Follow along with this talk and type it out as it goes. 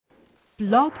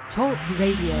Blog Talk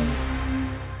Radio.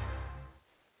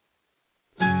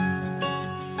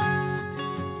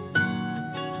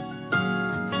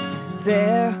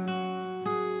 There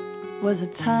was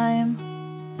a time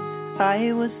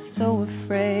I was so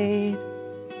afraid,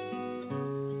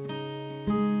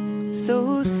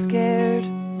 so scared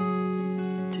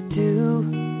to do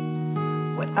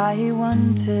what I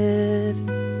wanted.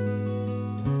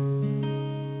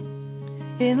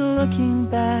 In looking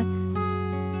back,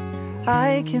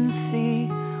 I can see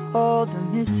all the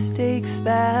mistakes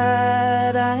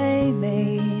that I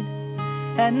made,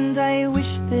 and I wish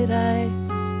that I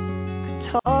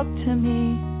could talk to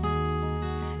me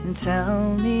and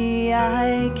tell me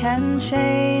I can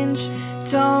change.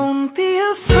 Don't be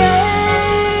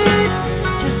afraid,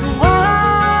 just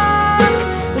walk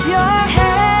with your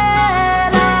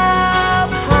head up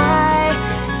high.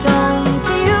 Don't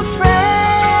be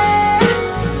afraid,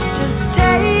 just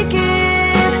take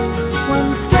it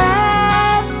one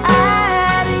step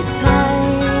at a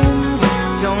time.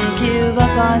 Don't give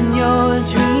up on your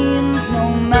dreams, no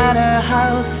matter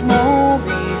how small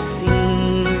they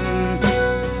seem.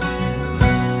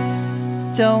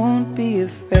 Don't be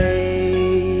afraid.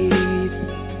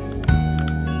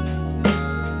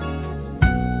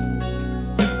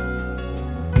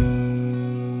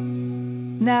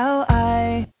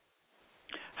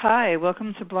 Hi,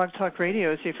 welcome to Blog Talk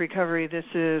Radio, Safe Recovery. This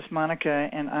is Monica,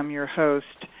 and I'm your host.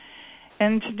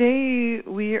 And today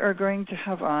we are going to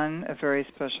have on a very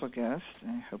special guest.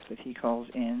 I hope that he calls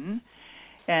in.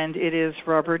 And it is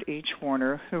Robert H.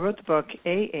 Warner, who wrote the book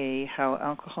AA, How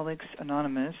Alcoholics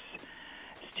Anonymous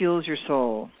Steals Your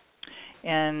Soul.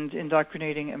 And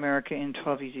Indoctrinating America in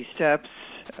 12 Easy Steps,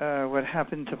 what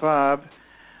happened to Bob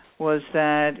was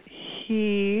that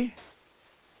he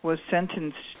was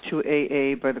sentenced to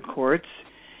AA by the courts,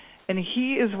 and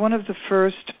he is one of the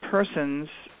first persons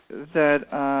that,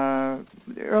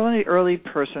 early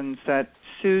persons that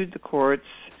sued the courts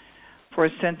for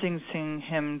sentencing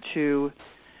him to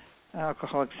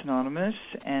Alcoholics Anonymous,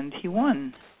 and he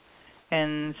won.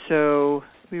 And so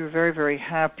we were very, very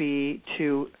happy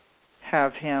to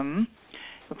have him.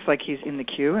 Looks like he's in the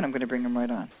queue, and I'm going to bring him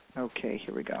right on. Okay,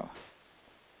 here we go.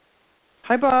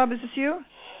 Hi, Bob. Is this you?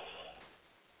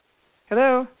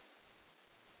 Hello?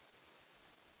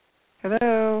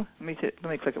 Hello? Let me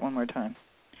click it one more time.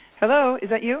 Hello? Is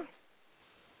that you?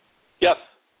 Yes.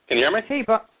 Can you hear me? Hey,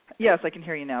 Bob. Yes, I can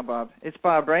hear you now, Bob. It's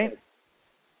Bob, right?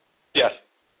 Yes.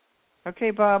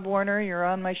 Okay, Bob Warner, you're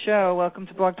on my show. Welcome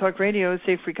to Blog Talk Radio,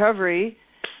 Safe Recovery.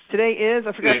 Today is,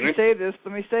 I forgot to say this,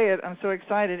 let me say it, I'm so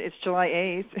excited, it's July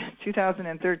 8th,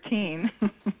 2013.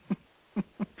 So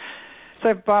I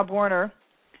have Bob Warner,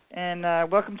 and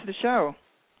welcome to the show.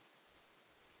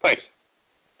 Thanks.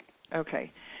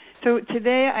 Okay. So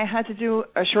today I had to do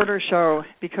a shorter show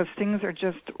because things are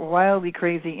just wildly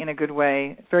crazy in a good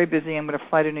way. Very busy. I'm going to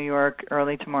fly to New York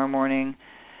early tomorrow morning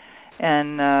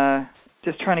and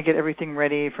just trying to get everything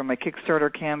ready for my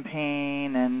Kickstarter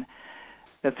campaign, and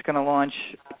that's going to launch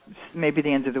maybe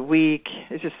the end of the week.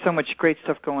 There's just so much great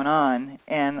stuff going on,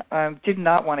 and I did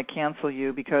not want to cancel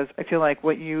you because I feel like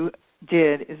what you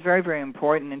did is very, very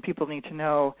important, and people need to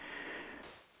know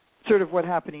sort of what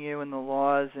happened to you and the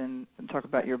laws and talk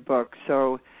about your book.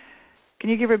 So can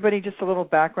you give everybody just a little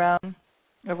background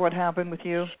of what happened with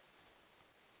you?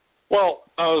 Well,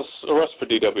 I was arrested for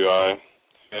DWI,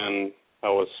 and I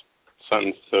was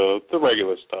sentenced to the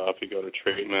regular stuff. You go to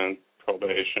treatment,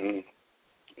 probation,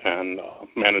 and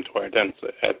mandatory attendance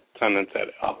at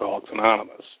Alcoholics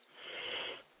Anonymous.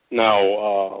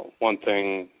 Now, one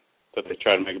thing that they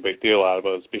tried to make a big deal out of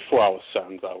was before I was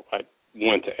sentenced, I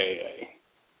went to AA.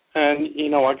 And, you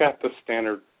know, I got the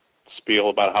standard spiel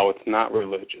about how it's not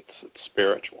religious, it's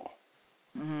spiritual.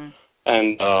 Mm-hmm.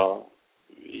 And,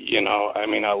 you know, I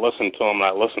mean, I listened to them,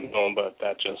 but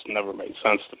that just never made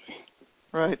sense to me.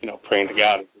 Right. You know, praying to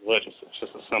God is religious. It's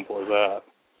just as simple as that.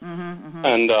 Mm-hmm, mm-hmm.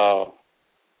 And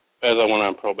as I went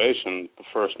on probation, the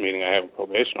first meeting I had with a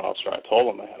probation officer, I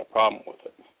told him I had a problem with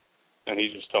it. And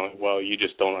he just told me, well, you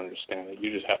just don't understand it.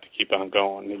 You just have to keep on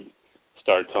going. He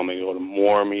started telling me to go to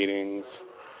more meetings.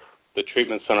 The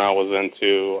treatment center I was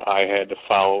into, I had to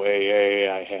follow AA.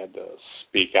 I had to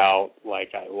speak out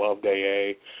like I loved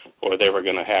AA, or they were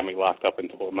going to have me locked up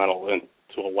into a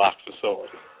locked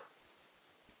facility.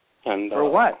 And for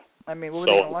what? I mean, what were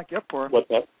they going to lock you up for? What's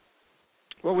that?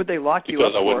 What would they lock you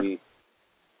up for?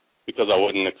 Because I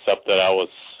wouldn't accept that I was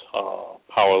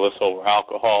powerless over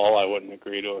alcohol. I wouldn't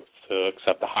agree to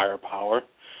accept a higher power.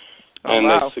 Oh, and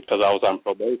wow. that's because I was on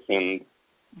probation.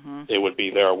 Mm-hmm. It would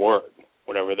be their word.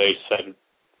 Whatever they said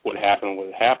would happen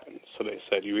would happen. So they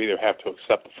said you either have to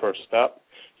accept the first step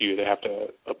You'd have to,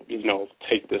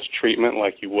 take this treatment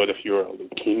like you would if you were a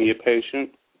leukemia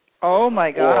patient. Oh,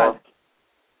 my God.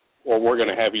 Or we're going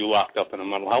to have you locked up in a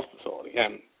mental health facility.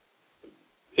 And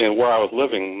where I was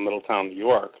living in Middletown, New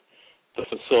York, the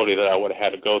facility that I would have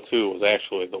had to go to was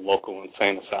actually the local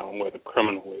insane asylum where the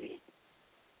criminally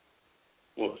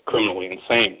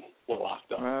insane were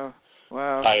locked up.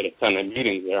 Wow. I had attended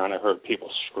meetings there, and I heard people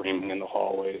screaming in the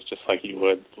hallways just like you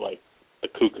would, like the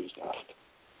cuckoo's nest.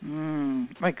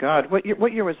 My God. What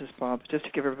year was this, Bob? Just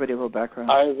to give everybody a little background.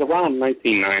 It was around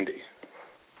 1990.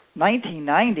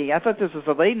 1990? I thought this was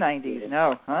the late 90s.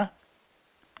 No, huh?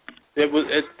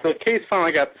 The case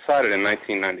finally got decided in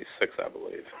 1996, I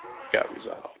believe. Got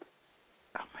resolved.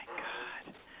 Oh, my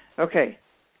God. Okay.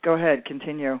 Go ahead.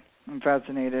 Continue. I'm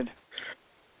fascinated.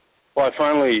 Well, I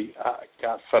finally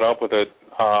got fed up with it,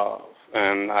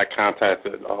 and I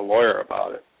contacted a lawyer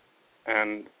about it.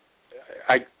 And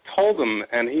I told him,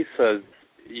 and he says,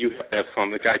 you have to have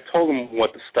something. I told him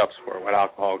what the steps were, what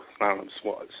Alcoholics Anonymous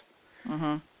was.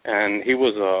 Mm-hmm. And he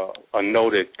was a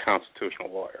noted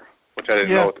constitutional lawyer, which I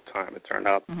didn't know at the time. It turned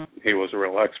out he was a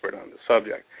real expert on the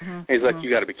subject. And he's like, you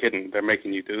got to be kidding. They're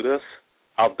making you do this?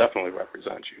 I'll definitely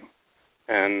represent you.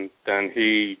 And then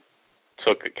he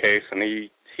took a case, and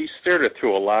he steered it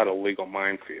through a lot of legal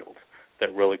minefields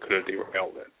that really could have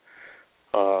derailed it.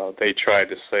 They tried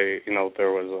to say,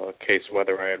 there was a case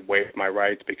whether I had waived my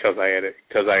rights because I had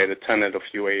attended a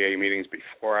few AA meetings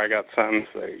before I got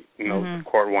sentenced. The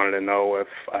court wanted to know if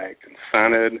I had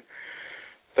consented.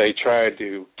 They tried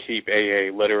to keep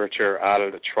AA literature out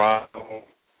of the trial.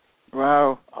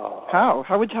 Wow. How?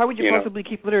 How would you possibly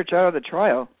keep literature out of the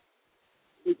trial?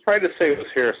 They tried to say it was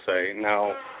hearsay.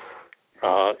 Now,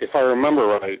 if I remember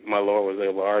right, my lawyer was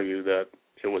able to argue that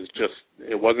it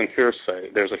wasn't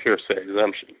hearsay. There's a hearsay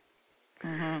exemption.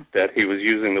 That he was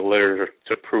using the literature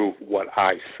to prove what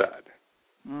I said.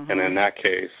 And in that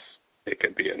case, it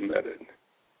could be admitted.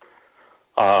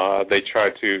 They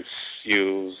tried to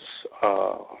use,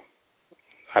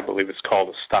 I believe it's called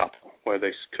estoppel,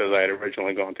 because I had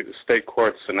originally gone through the state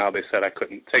courts, and now they said I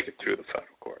couldn't take it through the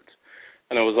federal courts.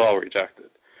 And it was all rejected.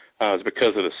 It was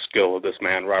because of the skill of this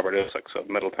man, Robert Essex of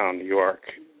Middletown, New York,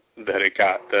 that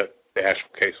the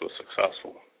actual case was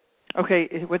successful. Okay,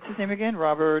 what's his name again?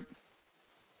 Robert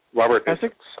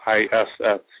Essex?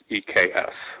 ISSEKS.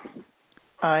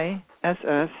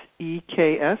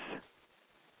 ISSEKS?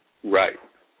 Right.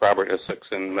 Robert Essex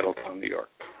in Middletown, New York.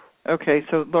 Okay,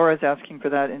 so Laura's asking for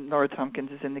that, and Laura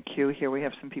Tompkins is in the queue here. We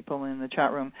have some people in the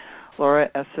chat room.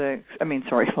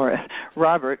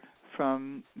 Robert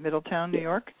from Middletown, New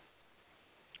York?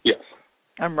 Yes.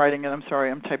 I'm writing it. I'm sorry.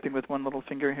 I'm typing with one little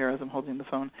finger here as I'm holding the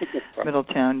phone.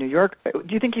 Middletown, New York. Do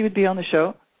you think he would be on the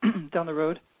show down the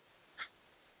road?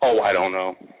 Oh, I don't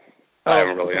know. I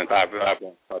haven't really. I've been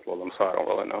in touch with him, so I don't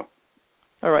really know.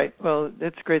 All right. Well,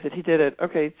 it's great that he did it.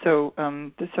 Okay. So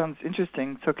this sounds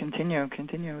interesting. So continue.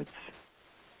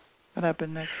 What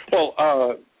happened next? Well,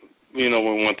 we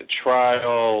went to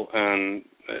trial, and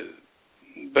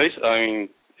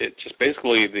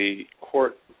basically the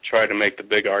court tried to make the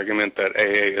big argument that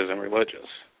AA isn't religious.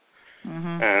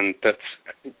 And that's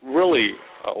really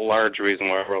a large reason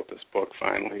why I wrote this book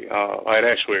finally. I had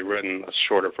actually written a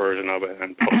shorter version of it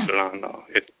and posted on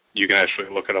it. You can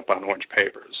actually look it up on Orange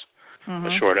Papers, a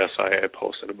short essay I had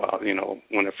posted about,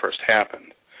 when it first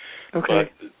happened. Okay.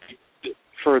 But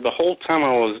for the whole time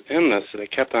I was in this, they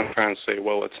kept on trying to say,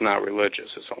 well, it's not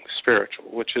religious, it's only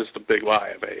spiritual, which is the big lie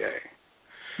of AA.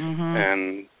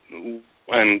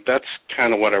 And that's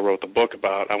kind of what I wrote the book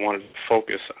about. I wanted to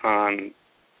focus on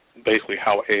basically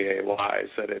how AA lies,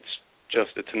 that it's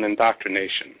an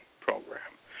indoctrination program.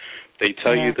 They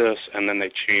tell you this, and then they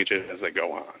change it as they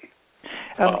go on.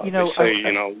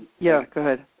 Go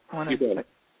ahead. Well, I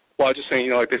was just saying,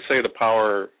 like they say the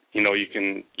power, you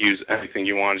can use anything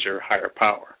you want as your higher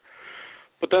power.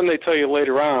 But then they tell you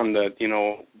later on that,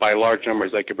 by large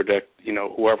numbers they could predict,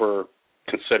 whoever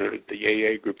considered the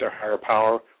AA group their higher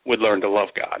power would learn to love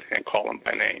God and call him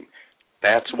by name.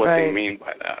 That's what they mean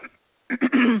by that.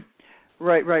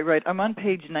 Right. I'm on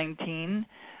page 19.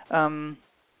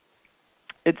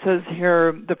 It says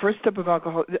here, the first step of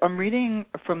alcohol. I'm reading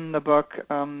from the book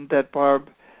that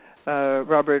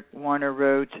Robert Warner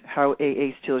wrote, How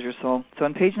AA Steals Your Soul. So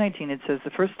on page 19 it says,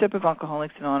 the first step of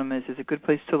Alcoholics Anonymous is a good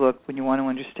place to look when you want to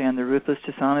understand the ruthless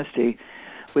dishonesty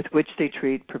with which they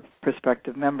treat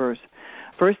prospective members.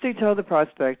 First, they tell the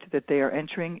prospect that they are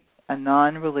entering a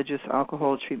non-religious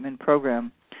alcohol treatment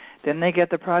program. Then they get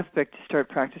the prospect to start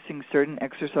practicing certain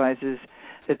exercises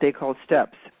that they call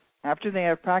steps. After they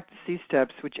have practiced these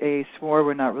steps, which AA swore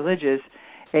were not religious,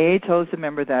 AA tells the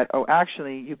member that,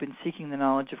 actually, you've been seeking the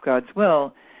knowledge of God's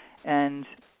will, and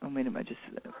wait a minute,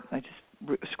 I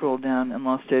just scrolled down and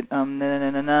lost it.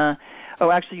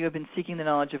 Actually, you have been seeking the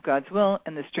knowledge of God's will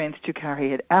and the strength to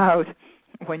carry it out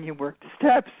when you work the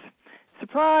steps.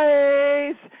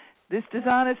 Surprise! This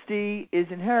dishonesty is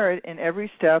inherent in every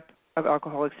step of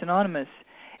Alcoholics Anonymous.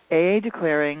 AA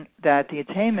declaring that the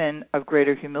attainment of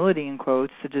greater humility, in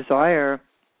quotes, the desire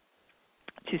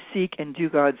to seek and do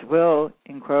God's will,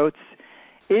 in quotes,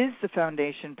 is the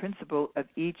foundation principle of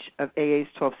each of AA's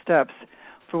 12 steps.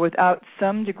 For without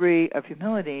some degree of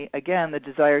humility, again, the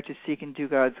desire to seek and do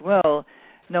God's will,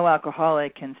 no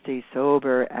alcoholic can stay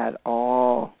sober at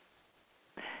all.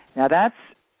 Now that's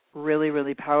really,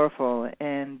 really powerful.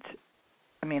 And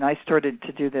I mean, I started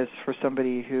to do this for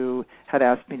somebody who had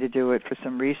asked me to do it for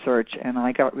some research, and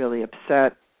I got really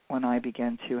upset when I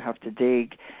began to have to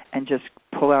dig and just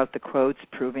pull out the quotes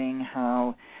proving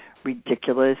how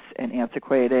ridiculous and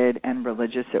antiquated and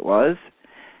religious it was.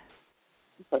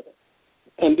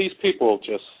 And these people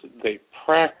they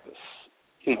practice,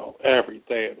 every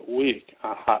day of the week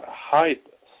on how to hide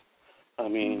this. I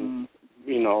mean,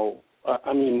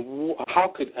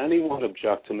 how could anyone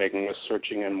object to making a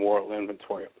searching and moral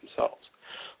inventory of themselves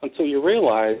until you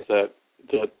realize that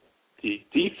the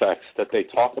defects that they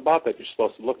talk about that you're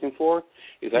supposed to be looking for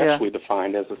is actually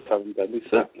defined as the 7 deadly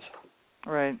sins.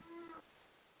 Right.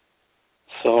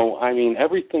 So, I mean,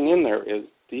 everything in there is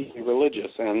deeply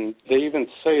religious, and they even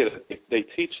say that they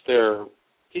teach their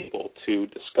people to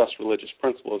discuss religious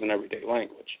principles in everyday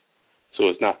language, so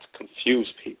as not to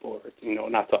confuse people or,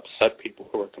 not to upset people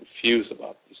who are confused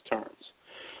about these terms.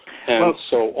 And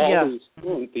so all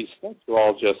these things are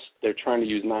all they're trying to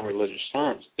use non-religious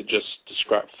terms to just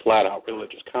describe flat-out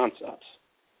religious concepts.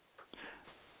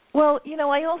 Well,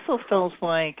 I also felt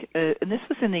like, and this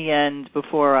was in the end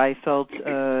before I felt,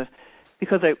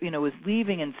 because I, was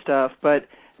leaving and stuff, but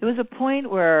there was a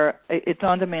point where it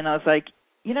dawned on me and I was like,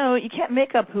 you can't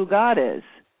make up who God is.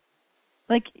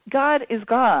 Like, God is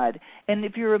God. And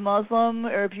if you're a Muslim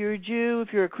or if you're a Jew,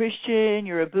 if you're a Christian,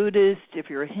 you're a Buddhist, if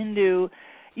you're a Hindu,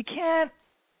 you can't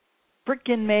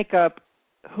frickin' make up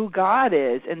who God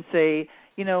is and say,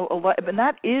 a lot. But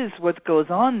that is what goes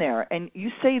on there. And you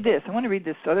say this. I want to read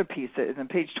this other piece that is on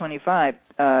page 25.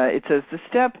 It says,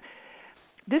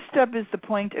 this step is the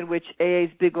point at which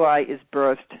AA's big lie is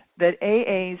birthed, that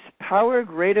AA's power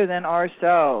greater than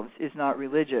ourselves is not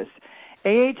religious.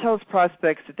 AA tells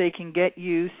prospects that they can get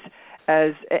use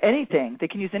as anything. They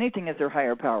can use anything as their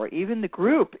higher power, even the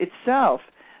group itself.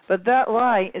 But that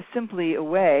lie is simply a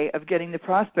way of getting the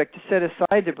prospect to set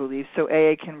aside their beliefs so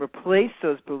AA can replace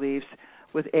those beliefs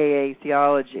with AA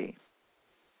theology.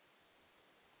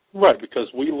 Right,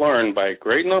 because we learn by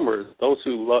great numbers those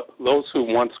who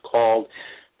once called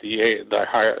their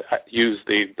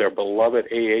beloved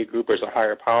AA group as a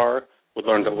higher power would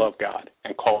learn to love God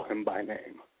and call Him by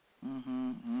name.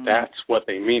 Mm-hmm. That's what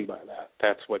they mean by that.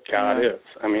 That's what God is.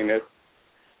 I mean,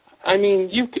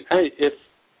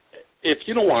 if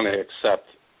you don't want to accept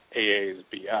AA's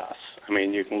BS, I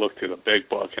mean, you can look through the big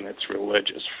book and it's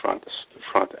religious front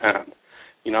to end.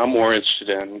 I'm more interested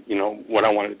in, what I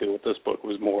wanted to do with this book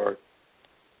was more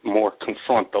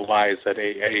confront the lies that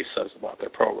AA says about their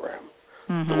program.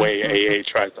 Mm-hmm. The way AA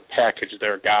tries to package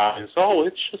their God is,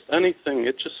 it's just anything.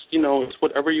 It's just, it's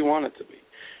whatever you want it to be.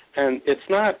 And it's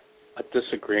not a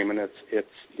disagreement.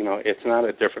 It's not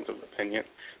a difference of opinion.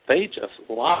 They just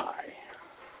lie.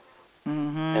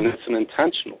 Mm-hmm. And it's an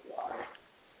intentional lie.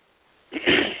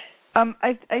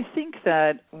 I think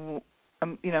that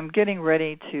I'm getting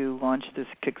ready to launch this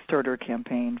Kickstarter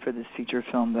campaign for this feature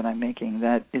film that I'm making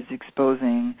that is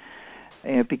exposing.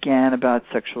 It began about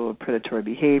sexual predatory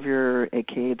behavior,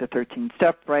 aka the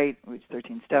 13-step, right? Which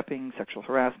 13-stepping, sexual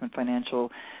harassment,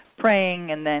 financial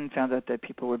preying, and then found out that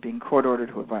people were being court-ordered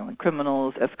who were violent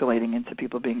criminals, escalating into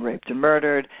people being raped and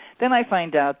murdered. Then I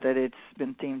find out that it's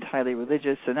been themed highly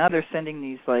religious, so now they're sending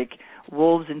these,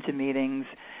 wolves into meetings,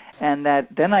 and that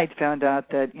then I found out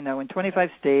that, in 25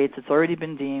 states it's already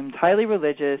been deemed highly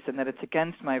religious and that it's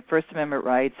against my First Amendment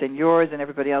rights and yours and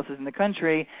everybody else's in the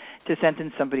country to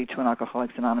sentence somebody to an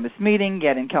Alcoholics Anonymous meeting,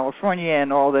 yet in California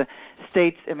and all the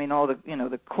states, all the,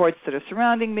 the courts that are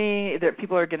surrounding me,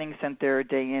 people are getting sent there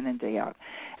day in and day out.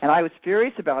 And I was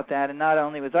furious about that, and not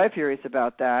only was I furious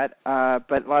about that,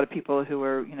 but a lot of people who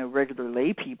were, regular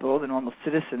lay people, the normal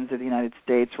citizens of the United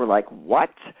States were like,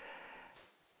 what?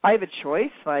 I have a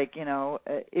choice,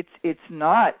 it's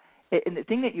not. And the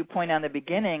thing that you point out in the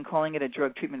beginning, calling it a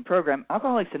drug treatment program,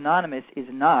 Alcoholics Anonymous is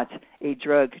not a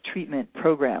drug treatment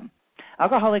program.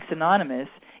 Alcoholics Anonymous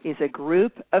is a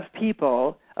group of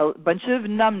people, a bunch of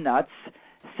numbnuts,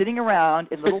 sitting around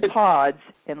in little pods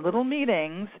in little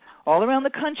meetings all around the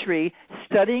country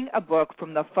studying a book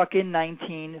from the fucking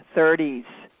 1930s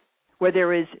where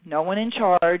there is no one in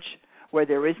charge, where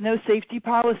there is no safety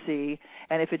policy,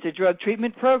 and if it's a drug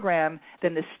treatment program,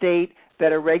 then the state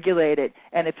better regulate it.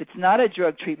 And if it's not a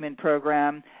drug treatment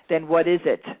program, then what is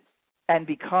it? And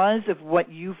because of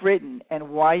what you've written and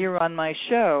why you're on my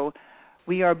show,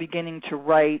 we are beginning to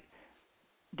write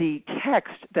the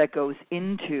text that goes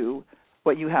into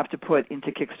what you have to put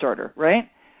into Kickstarter, right?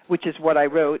 Which is what I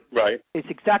wrote. Right. It's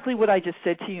exactly what I just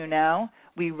said to you now.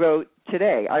 We wrote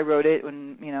today. I wrote it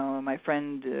when, my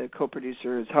friend,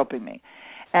 co-producer, is helping me.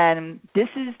 And this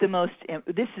is,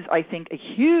 I think, a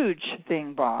huge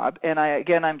thing, Bob. And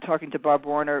I'm talking to Bob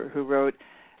Warner, who wrote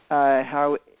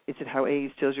How AA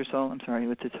Steals Your Soul? I'm sorry,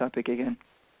 what's the topic again?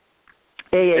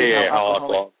 AA,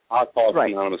 How Alcoholics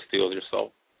right. Anonymous Steals Your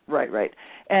Soul. Right.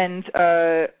 And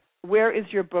where is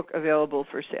your book available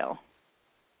for sale?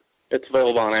 It's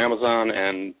available on Amazon,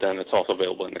 and then it's also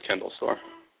available in the Kindle store.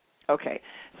 Okay.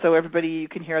 So everybody, you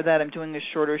can hear that. I'm doing a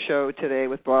shorter show today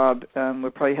with Bob.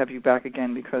 We'll probably have you back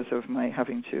again because of my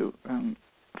having to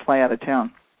fly out of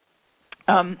town.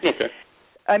 Okay.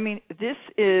 I mean, this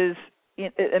is,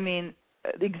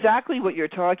 exactly what you're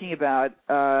talking about.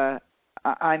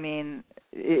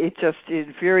 It just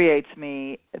infuriates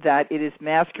me that it is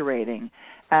masquerading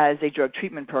as a drug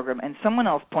treatment program. And someone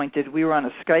else pointed, we were on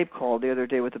a Skype call the other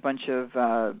day with a bunch of,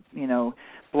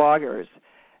 bloggers,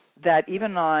 that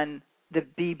even on the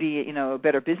BB,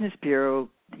 Better Business Bureau,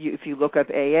 if you look up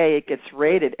AA, it gets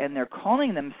rated, and they're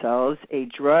calling themselves a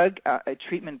drug a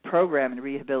treatment program and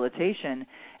rehabilitation.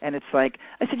 And it's like,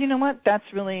 I said, you know what? That's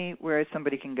really where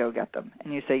somebody can go get them.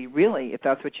 And you say, really, if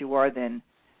that's what you are, then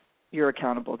you're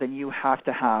accountable. Then you have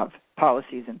to have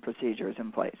policies and procedures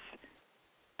in place.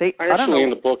 I don't know. In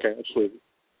the book, I actually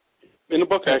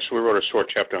wrote a short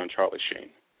chapter on Charlie Sheen.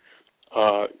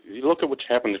 You look at what's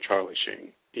happened to Charlie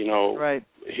Sheen. Right.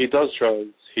 He does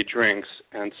drugs, he drinks,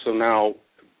 and so now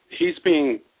he's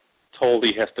being told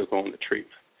he has to go into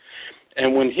treatment.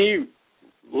 And when he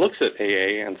looks at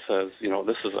AA and says,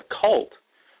 this is a cult,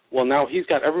 well, now he's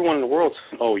got everyone in the world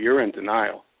saying, oh, you're in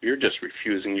denial. You're just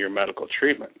refusing your medical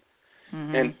treatment.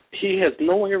 Mm-hmm. And he has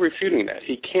no way of refuting that.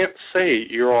 He can't say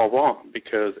you're all wrong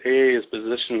because AA has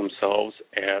positioned themselves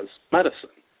as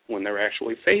medicine when they're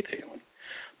actually faith healing.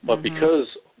 But mm-hmm. because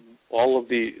all of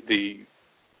the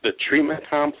treatment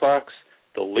complex,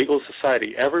 the legal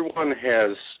society, everyone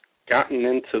has gotten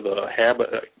into the habit,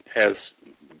 has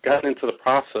gotten into the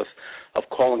process of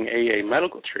calling AA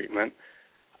medical treatment,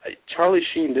 Charlie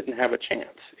Sheen didn't have a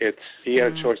chance. He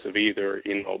had a choice of either,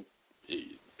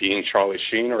 being Charlie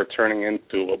Sheen or turning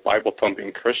into a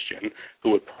Bible-thumping Christian who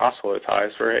would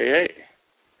proselytize for AA.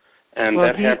 And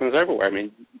that happens everywhere.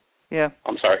 Yeah.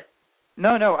 I'm sorry.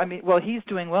 No. He's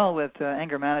doing well with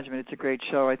anger management. It's a great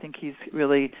show. I think he's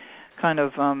really kind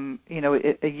of,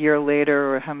 a year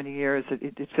later, or how many years,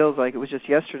 it feels like it was just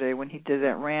yesterday when he did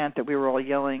that rant that we were all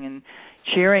yelling and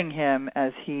cheering him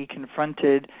as he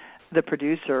confronted the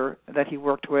producer that he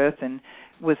worked with and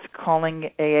was calling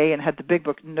AA and had the big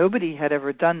book. Nobody had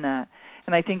ever done that.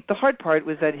 And I think the hard part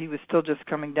was that he was still just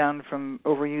coming down from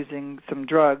overusing some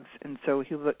drugs, and so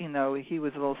he was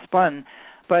a little spun.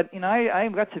 But, I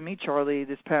got to meet Charlie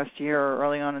this past year,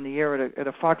 early on in the year at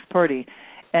a Fox party,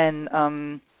 and,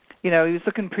 he was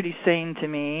looking pretty sane to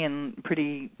me and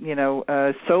pretty,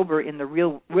 sober in the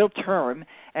real term.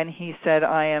 And he said,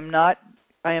 I am not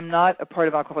a part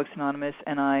of Alcoholics Anonymous,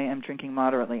 and I am drinking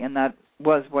moderately. And that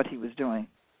was what he was doing.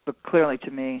 But clearly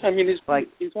to me,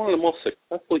 he's one of the most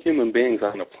successful human beings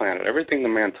on the planet. Everything the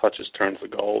man touches turns to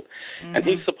gold. Mm-hmm. And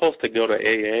he's supposed to go to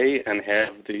AA and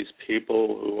have these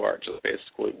people who are just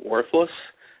basically worthless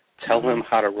tell him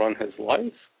how to run his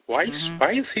life. Why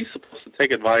is he supposed to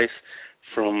take advice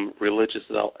from religious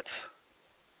zealots?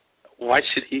 Why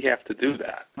should he have to do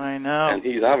that? I know. And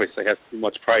he obviously has too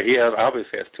much pride. He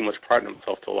obviously has too much pride in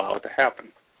himself to allow it to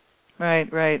happen. Right.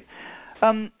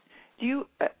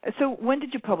 So when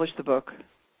did you publish the book?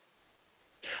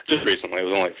 Just recently. It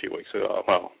was only a few weeks ago.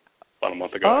 Well, about a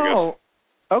month ago, I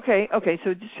guess. Okay.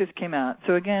 So this just came out.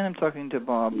 So again, I'm talking to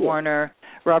Bob Warner,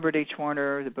 Robert H.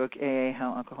 Warner, the book AA,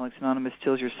 How Alcoholics Anonymous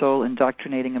Steals Your Soul,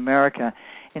 Indoctrinating America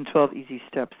in 12 Easy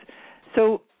Steps.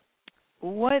 So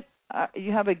what,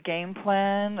 you have a game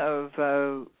plan of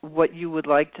what you would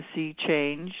like to see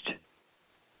changed?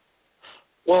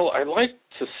 Well, I'd like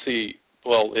to see,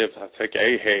 if I take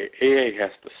AA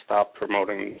has to stop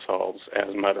promoting themselves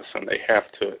as medicine. They have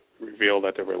to reveal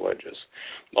that they're religious.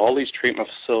 All these treatment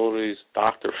facilities,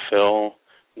 Dr. Phil,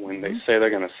 when they say they're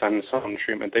going to send someone to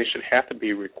treatment, they should have to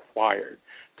be required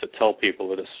to tell people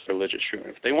that it's religious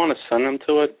treatment. If they want to send them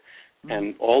to it,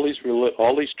 and all these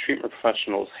treatment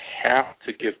professionals have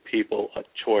to give people a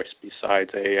choice besides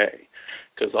AA,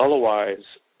 because otherwise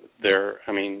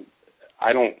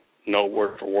I don't know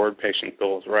word for word patient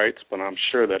bill of rights, but I'm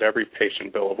sure that every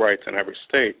patient bill of rights in every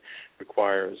state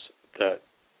requires that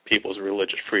people's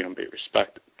religious freedom be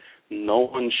respected. No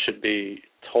one should be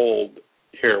told,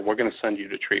 here, we're going to send you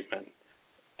to treatment,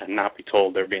 and not be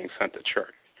told they're being sent to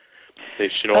church. They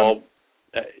should all,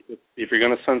 if you're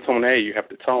going to send someone to AA, you have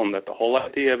to tell them that the whole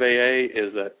idea of AA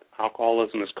is that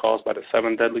alcoholism is caused by the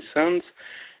 7 deadly sins,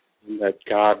 and that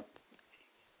God...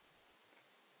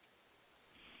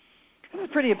 This is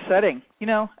pretty upsetting. I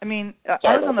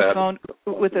was on the phone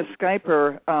with a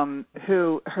Skyper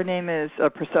who, her name is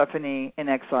Persephone in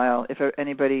Exile. If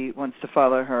anybody wants to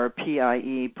follow her,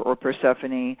 P-I-E, or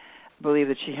Persephone, I believe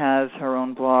that she has her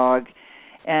own blog.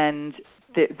 And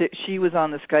she was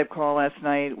on the Skype call last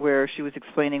night where she was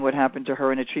explaining what happened to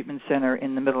her in a treatment center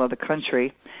in the middle of the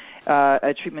country,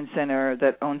 a treatment center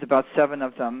that owns about 7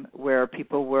 of them, where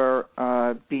people were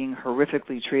being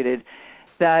horrifically treated.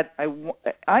 That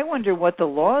I wonder what the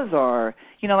laws are.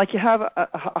 Like you have a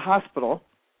hospital,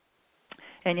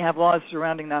 and you have laws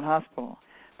surrounding that hospital.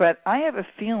 But I have a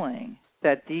feeling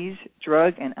that these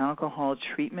drug and alcohol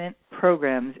treatment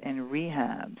programs and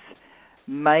rehabs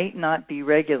might not be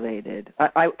regulated.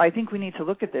 I think we need to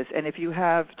look at this. And if you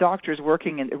have doctors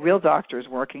working, real doctors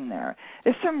working there,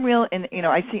 there's some real,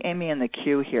 I see Amy in the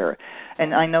queue here,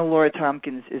 and I know Laura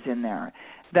Tompkins is in there,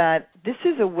 that this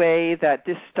is a way that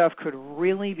this stuff could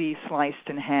really be sliced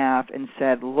in half and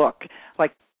said, look,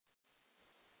 like,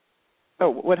 oh,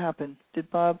 what happened?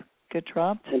 Did Bob get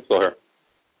dropped? I'm still here.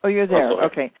 Oh, you're there.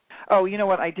 Okay. Oh, you know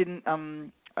what? I didn't.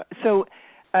 So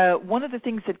one of the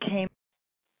things that came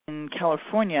in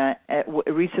California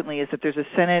recently is that there's a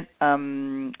Senate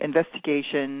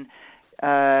investigation.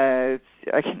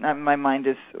 My mind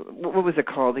is, what was it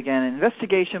called again? An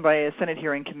investigation by a Senate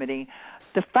hearing committee.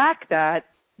 The fact that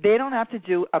they don't have to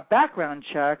do a background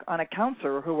check on a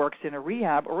counselor who works in a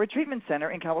rehab or a treatment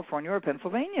center in California or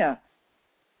Pennsylvania.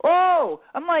 Oh,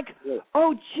 I'm like,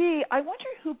 oh, gee, I wonder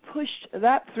who pushed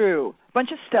that through. A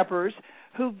bunch of steppers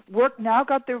who now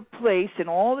got their place in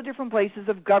all the different places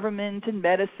of government and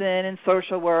medicine and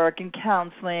social work and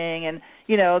counseling, and,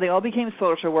 they all became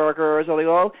social workers, or they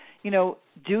all,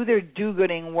 do their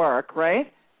do-gooding work, right?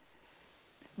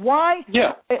 Why?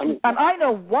 Yeah. I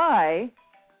know why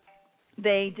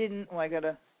they didn't. Oh,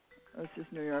 this is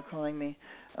New York calling me.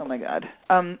 Oh, my God.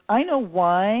 I know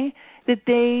why that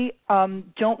they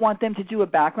don't want them to do a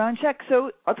background check.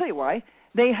 So I'll tell you why.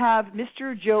 They have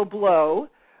Mr. Joe Blow,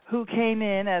 who came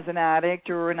in as an addict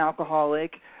or an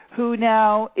alcoholic, who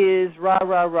now is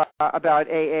rah-rah-rah about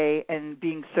AA and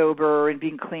being sober and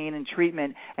being clean and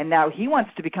treatment, and now he wants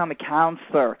to become a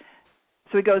counselor.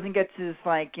 So he goes and gets his,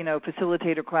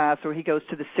 facilitator class, or he goes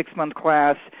to the 6-month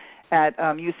class at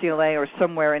UCLA or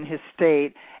somewhere in his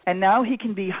state, and now he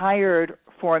can be hired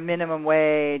for a minimum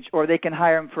wage, or they can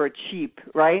hire him for a cheap,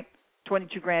 right?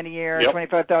 $22,000 a year, yep.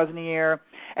 $25,000 a year,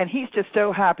 and he's just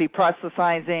so happy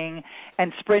proselytizing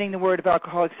and spreading the word of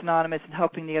Alcoholics Anonymous and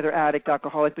helping the other addict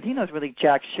alcoholic, but he knows really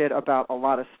jack shit about a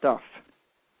lot of stuff.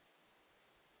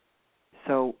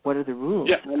 So what are the rules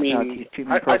about these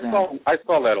treatment programs? I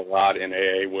saw that a lot in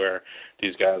AA, where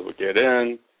these guys would get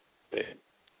in, they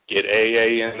get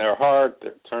AA in their heart, they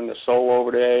turn their soul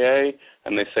over to AA,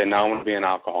 and they say, now I want to be an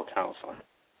alcohol counselor.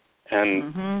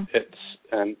 And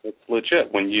it's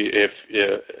legit when if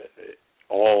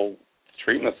all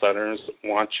treatment centers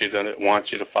want you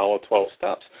to follow 12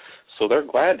 steps. So they're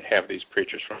glad to have these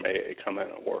preachers from AA come in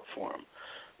and work for them.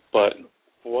 But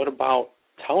what about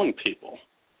telling people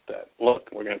that, look,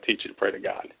 we're going to teach you to pray to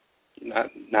God, not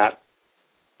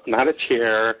a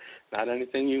chair, not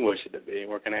anything you wish it to be.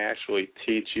 We're going to actually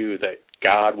teach you that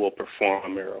God will perform a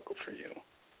miracle for you.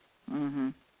 Mm-hmm.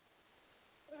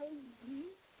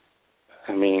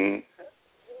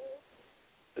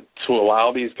 To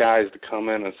allow these guys to come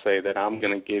in and say that I'm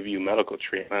going to give you medical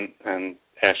treatment and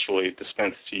actually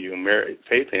dispense to you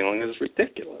faith healing is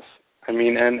ridiculous. And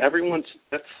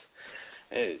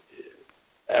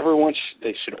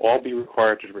they should all be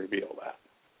required to reveal that.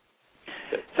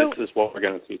 This is what we're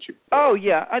going to teach you. Oh,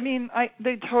 yeah.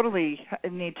 They totally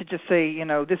need to just say,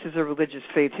 this is a religious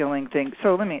faith healing thing.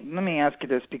 So let me ask you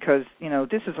this, because,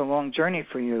 this is a long journey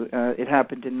for you. It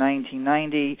happened in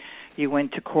 1990. You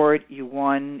went to court. You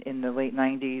won in the late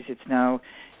 90s. It's now,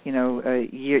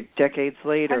 decades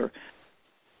later.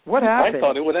 What happened? I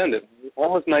thought it would end it. I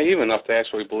was naive enough to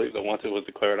actually believe that once it was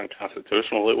declared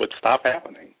unconstitutional, it would stop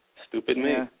happening. Stupid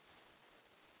me. Yeah.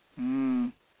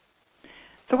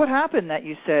 So what happened that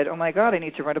you said, oh, my God, I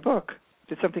need to write a book?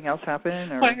 Did something else happen?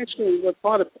 Or? Well, actually,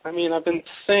 I mean, I've been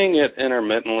saying it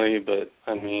intermittently, but,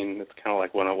 I mean, it's kind of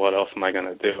like, what else am I going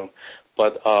to do?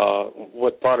 But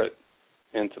what brought it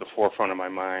into the forefront of my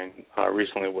mind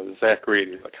recently was Zach Reed,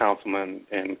 who's a councilman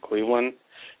in Cleveland.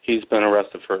 He's been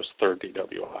arrested for his third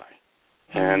DWI.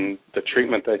 And the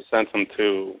treatment they sent him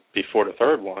to before the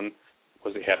third one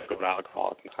was he had to go to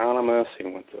Alcoholics Anonymous. He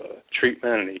went to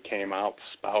treatment, and he came out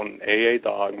spouting AA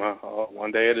dogma,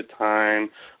 one day at a time.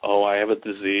 Oh, I have a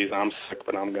disease. I'm sick,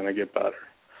 but I'm going to get better.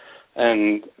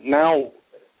 And now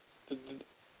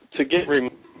to get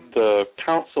the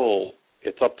council,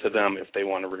 it's up to them if they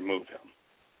want to remove him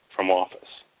from office.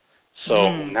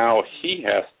 So now he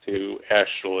has to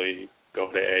actually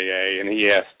go to AA, and he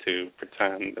has to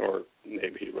pretend, or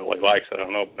maybe he really likes it, I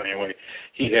don't know, but anyway,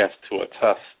 he has to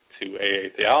attest to AA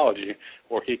theology,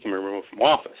 or he can be removed from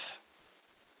office.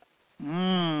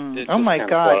 Oh, my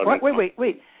God.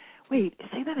 Wait.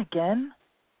 Say that again?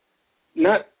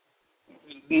 None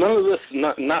of this,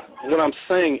 not what I'm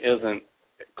saying isn't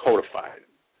codified.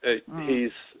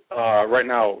 He's, right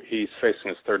now, he's facing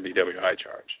his third DWI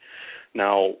charge.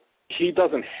 Now, he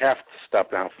doesn't have to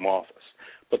step down from office,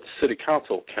 but the city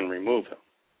council can remove him.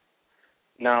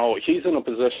 Now, he's in a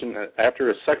position that after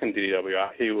his second DWI,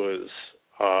 he was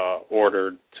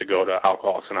ordered to go to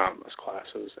Alcoholics Anonymous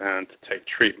classes and to take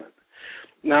treatment.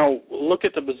 Now, look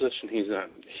at the position he's in.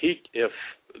 If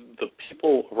the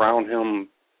people around him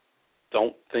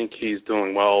don't think he's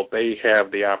doing well, they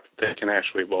can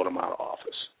actually vote him out of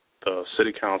office. The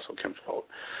city council can vote.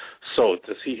 So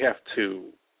does he have to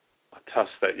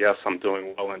attest that, yes, I'm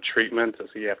doing well in treatment? Does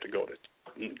he have to go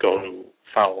to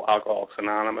follow Alcoholics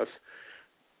Anonymous?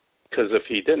 Because if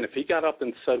he got up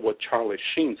and said what Charlie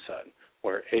Sheen said,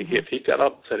 where if he got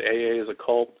up and said AA is a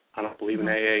cult, I don't believe in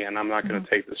AA, and I'm not going to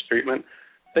take this treatment,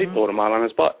 they vote him out on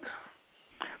his butt.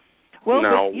 Well,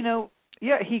 now,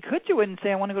 but, he could do it and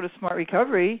say, I want to go to Smart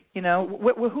Recovery.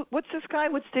 What's this guy?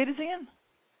 What state is he in?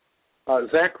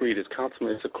 Zach Reed is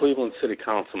councilman. He's a Cleveland City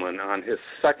councilman on his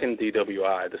second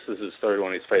DWI. This is his third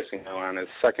one he's facing now. On his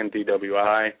second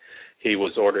DWI, he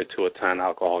was ordered to attend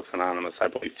Alcoholics Anonymous, I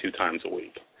believe, 2 times a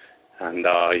week. And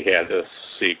he had to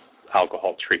seek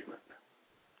alcohol treatment,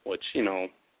 which,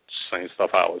 same stuff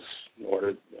I was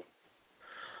ordered.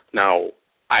 Now,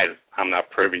 I'm not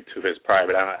privy to his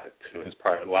private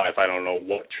life. I don't know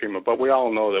what treatment, but we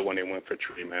all know that when he went for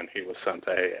treatment, he was sent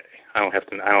to AA. I don't have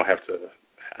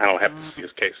to see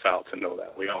his case out to know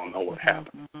that. We all know what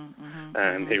happened.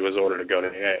 And he was ordered to go to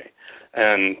AA.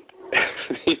 And,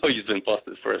 he's been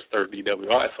busted for his third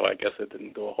DWI, so I guess it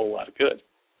didn't do a whole lot of good.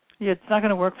 Yeah, it's not going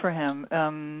to work for him.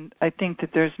 I think that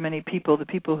there's many people, the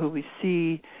people who we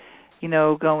see,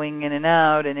 going in and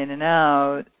out,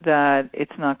 that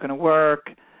it's not going to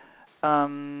work.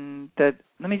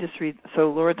 Let me just read. So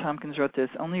Laura Tompkins wrote this.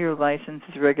 Only your license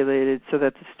is regulated so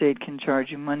that the state can charge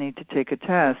you money to take a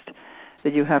test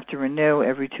that you have to renew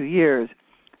every 2 years.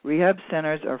 Rehab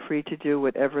centers are free to do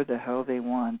whatever the hell they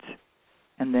want.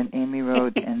 And then Amy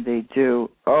wrote, and they do.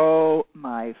 Oh,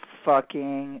 my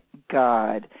fucking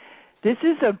God. This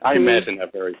is a big I imagine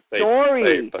that very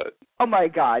story. Safe, but... Oh, my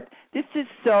God. This is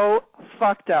so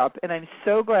fucked up, and I'm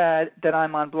so glad that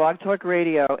I'm on Blog Talk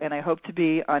Radio, and I hope to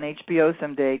be on HBO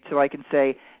someday so I can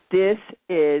say, this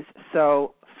is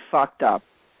so fucked up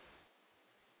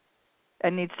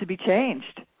and needs to be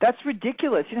changed. That's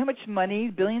ridiculous. You know how much money,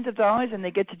 billions of dollars, and they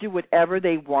get to do whatever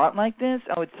they want like this?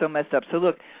 Oh, it's so messed up. So,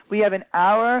 look, we have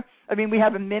we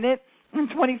have a minute and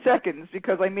 20 seconds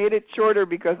because I made it shorter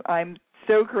because I'm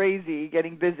so crazy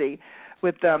getting busy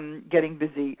with getting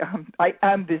busy. I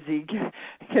am busy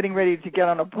getting ready to get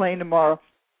on a plane tomorrow.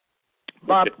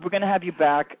 Bob, we're going to have you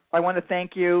back. I want to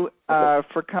thank you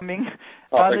for coming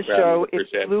on the show. It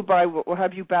flew by. We'll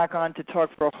have you back on to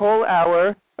talk for a whole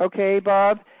hour. Okay,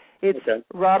 Bob? It's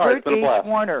Robert H.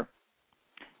 Warner.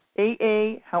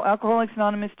 AA, How Alcoholics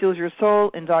Anonymous Steals Your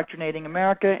Soul, Indoctrinating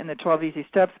America in the 12 Easy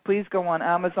Steps. Please go on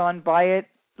Amazon, buy it,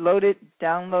 load it,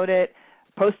 download it,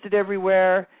 post it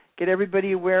everywhere, get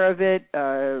everybody aware of it,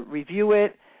 review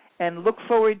it, and look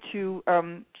forward to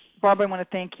Bob, I want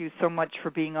to thank you so much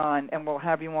for being on, and we'll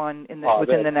have you on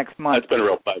within the next month. It's been a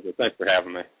real pleasure. Thanks for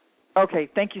having me. Okay,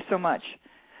 thank you so much.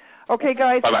 Okay,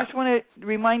 guys, Bye-bye. I just want to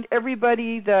remind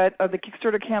everybody that the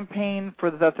Kickstarter campaign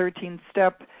for the 13th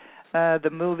Step, the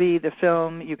movie, the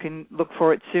film, you can look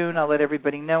for it soon. I'll let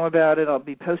everybody know about it. I'll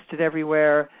be posted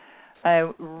everywhere.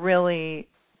 I'm really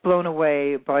blown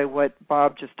away by what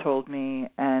Bob just told me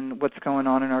and what's going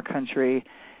on in our country.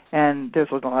 And there's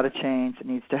a lot of change that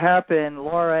needs to happen.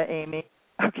 Laura, Amy,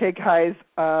 Okay, guys.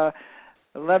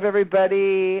 Love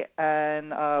everybody,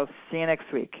 and I'll see you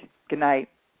next week. Good night.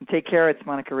 Take care. It's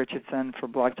Monica Richardson for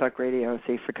Blog Talk Radio.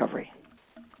 Safe recovery.